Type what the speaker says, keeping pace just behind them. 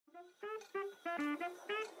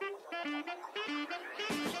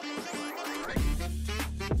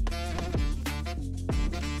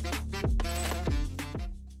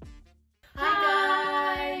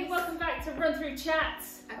Hi, welcome back to Run Through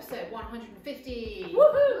Chats, episode 150.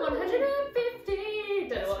 Woohoo, 150.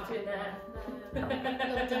 Don't know what I'm doing there.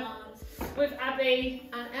 Little dance. With Abby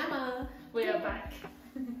And Emma. we are back.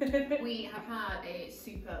 We have had a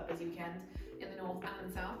super busy weekend in the north and in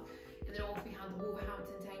the south. In the north we had the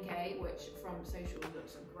Wolverhampton 10k, which from socials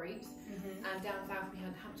looks great. And down south we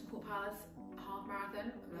had Hampton Court Palace half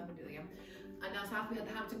marathon. I'm never doing it again. And down south we had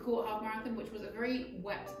the Hampton Court half marathon, which was a very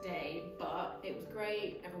wet day, but it was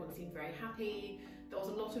great. Everyone seemed very happy. There was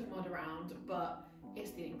a lot of mud around, but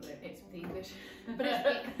it's the English.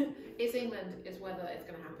 But it's England, it's weather, it's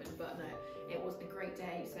going to happen. But no, it was a great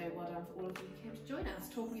day. So well done for all of you who came to join us.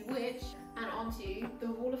 Talking of which, and on to the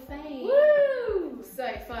Hall of Fame. Woo! So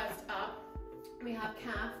first up, we have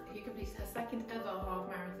Kath, who completed her second ever half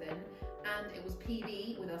marathon, and it was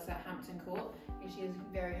PB with us at Hampton Court. And she is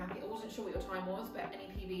very happy. I wasn't sure what your time was, but any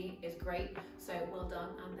PB is great. So well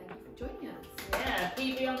done, and thank you for joining us. Yeah,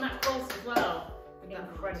 PB on that course as well.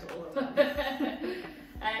 Incredible.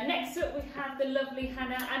 Next up we have the lovely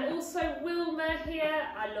Hannah and also Wilma here.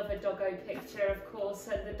 I love a doggo picture, of course,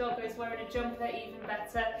 and the doggo's wearing a jumper, even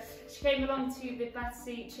better. She came along to the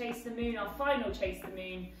Battersea Chase the Moon, our final Chase the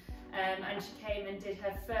Moon, and she came and did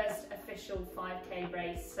her first official 5k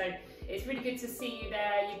race. So it's really good to see you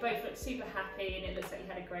there. You both look super happy and it looks like you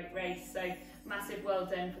had a great race. So massive well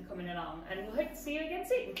done for coming along, and we'll hope to see you again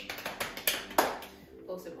soon.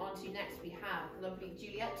 Awesome. On to next we have lovely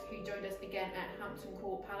Juliet, who joined us again at Hampton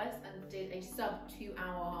Court Palace and did a sub 2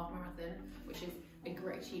 hour half marathon, which is a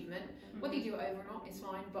great achievement. Whether you do it over or not, it's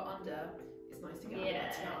fine, but under, it's nice to get under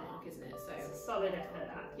that 2 hour mark, isn't it? So it's a solid effort,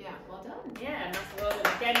 that. Yeah, well done. Yeah, massive well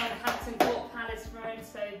done. Again on Hampton Court Palace Road,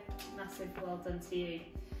 so massive well done to you.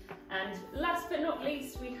 And last but not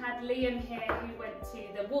least, we had Liam here, who went to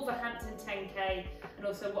the Wolverhampton 10k, and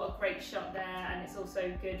also what a great shot there. And it's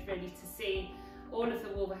also good really to see all of the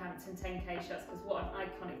Wolverhampton 10k shots, because what an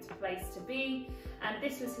iconic place to be. And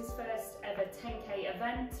this was his first ever 10k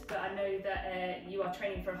event, but I know that you are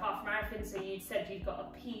training for a half marathon, so you said you've got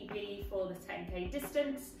a PB for the 10k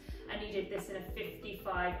distance, and you did this in a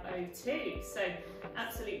 55:02. So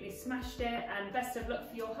absolutely smashed it, and best of luck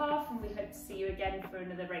for your half, and we hope to see you again for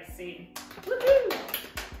another race soon. Woohoo!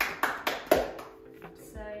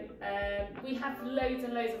 So we have loads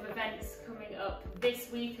and loads of events coming up this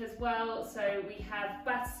week as well. So we have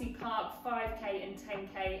Battersea Park 5k and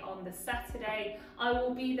 10k on the Saturday. I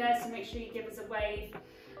will be there, so make sure you give us a wave.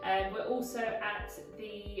 We're also at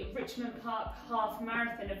the Richmond Park half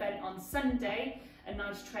marathon event on Sunday, a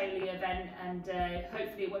nice traily event, and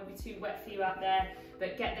hopefully it won't be too wet for you out there,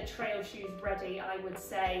 but get the trail shoes ready, I would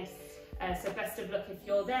say. So best of luck if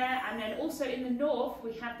you're there. And then also in the north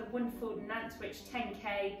we have the wonderful Nantwich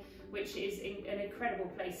 10k, which is an incredible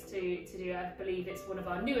place to do. I believe it's one of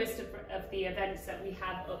our newest of the events that we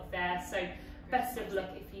have up there. So best of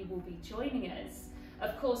luck if you will be joining us.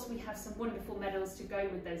 Of course we have some wonderful medals to go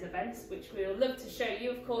with those events, which we'll love to show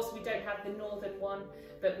you. Of course we don't have the northern one,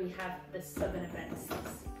 but we have the southern events.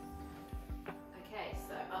 Okay,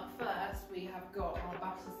 so up first we have got our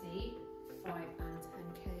Battersea 5 and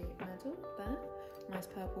 10k medal there. Nice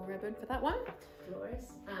purple ribbon for that one.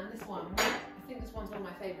 Glorious. And this one, I think this one's one of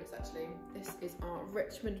my favourites actually. This is our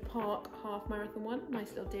Richmond Park half marathon one.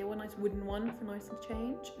 Nice little deal one, nice wooden one for nice and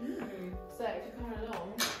change. So if you're coming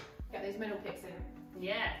along, get those medal picks in.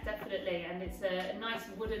 Yeah, definitely, and it's a nice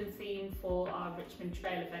wooden theme for our Richmond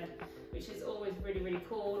Trail event, which is always really, really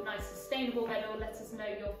cool. Nice sustainable medal. Let us know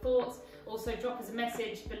your thoughts. Also drop us a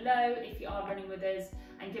message below if you are running with us,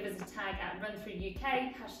 and give us a tag at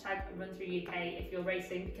RunThroughUK, hashtag RunThroughUK if you're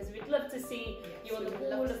racing, because we'd love to see you on the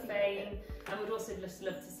Hall of Fame, and we'd also just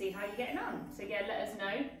love to see how you're getting on. So yeah, let us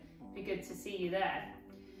know. It'd be good to see you there.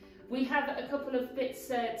 We have a couple of bits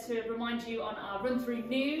to remind you on our Run Through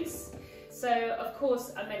news. So of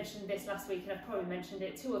course I mentioned this last week, and I've probably mentioned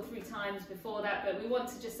it 2 or 3 times before that, but we want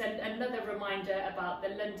to just send another reminder about the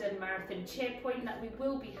London Marathon Cheerpoint that we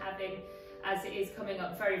will be having, as it is coming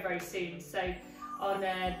up very, very soon. So on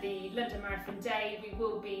the London Marathon Day, we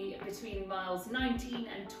will be between miles 19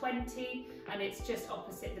 and 20, and it's just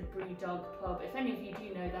opposite the Brewdog pub, if any of you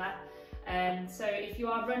do know that. So if you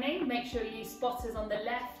are running, make sure you spot us on the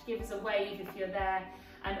left, give us a wave if you're there.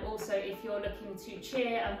 And also if you're looking to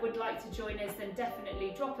cheer and would like to join us, then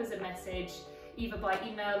definitely drop us a message, either by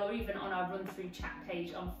email or even on our Run Through chat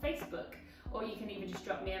page on Facebook. Or you can even just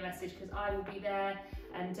drop me a message, because I will be there,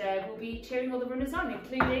 and we'll be cheering all the runners on,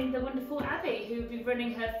 including the wonderful Abby, who will be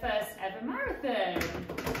running her first ever marathon.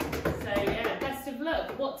 So yeah, best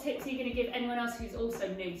tips are you going to give anyone else who's also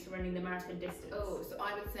new to running the marathon distance? Oh, so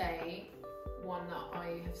I would say one that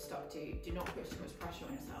I have stuck to: do not put too much pressure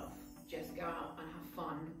on yourself. Just go out and have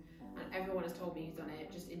fun. And everyone has told me who's done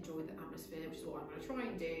it, just enjoy the atmosphere, which is what I'm going to try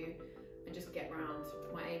and do, and just get round.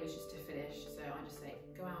 My aim is just to finish, so I just say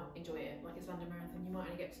go out, enjoy it. Like it's London Marathon, you might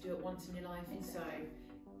only get to do it once in your life, so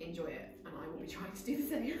enjoy it, and I will be trying to do the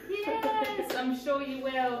same. Yes, I'm sure you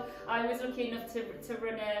will. I was lucky enough to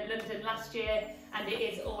run London last year, and it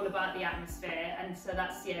is all about the atmosphere, and so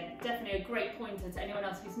that's definitely a great pointer to anyone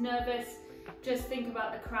else who's nervous. Just think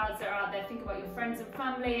about the crowds that are out there, think about your friends and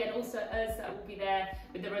family, and also us that will be there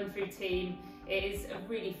with the RunThrough team. It is a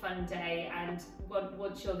really fun day, and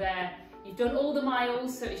once you're there, you've done all the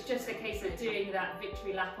miles, so it's just a case of doing that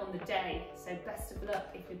victory lap on the day. So best of luck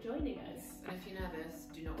if you're joining us. And if you're nervous,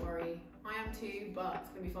 do not worry. I am too, but it's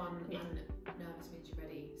going to be fun, and nervous means you're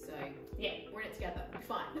ready. So we're in it together, it'll be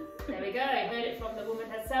fine. There we go, heard it from the woman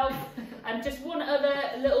herself. And just one other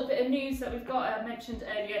little bit of news that we've got, I mentioned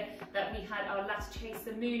earlier that we had our last Chase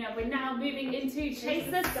the Moon, and we're now moving into Chase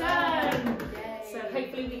the Sun. So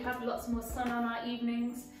hopefully we have lots more sun on our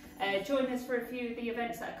evenings. Join us for a few of the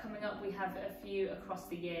events that are coming up. We have a few across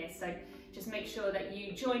the year, so just make sure that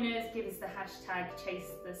you join us. Give us the hashtag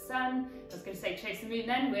Chase the Sun. I was going to say Chase the Moon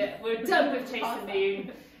then, we're done with Chase the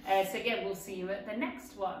Moon. So again, we'll see you at the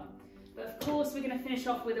next one. But of course, we're going to finish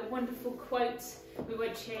off with a wonderful quote. We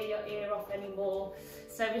won't cheer your ear off anymore.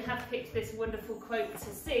 So we have picked this wonderful quote to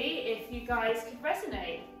see if you guys could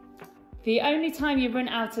resonate. The only time you run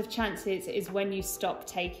out of chances is when you stop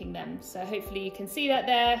taking them. So hopefully you can see that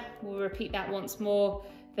there. We'll repeat that once more.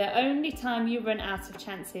 The only time you run out of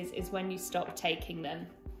chances is when you stop taking them.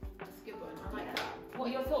 That's a good one. I like that. What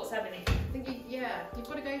are your thoughts, Ebony? I think you've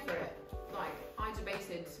got to go for it. Like, I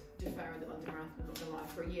debated deferring the London Marathon, not gonna lie,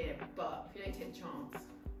 for a year, but if you don't take the chance,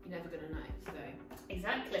 you're never gonna know. So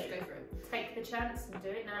exactly. Let's go for it. Take the chance and do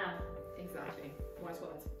it now. Exactly. Wise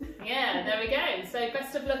words. Yeah, there we go. So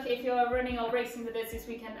best of luck if you're running or racing with us this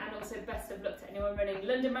weekend, and also best of luck to anyone running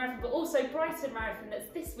London Marathon, but also Brighton Marathon that's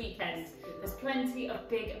this weekend. There's plenty of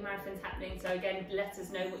big marathons happening, so again, let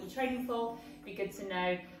us know what you're training for. Be good to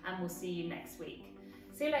know, and we'll see you next week.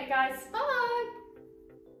 See you later, guys. Bye!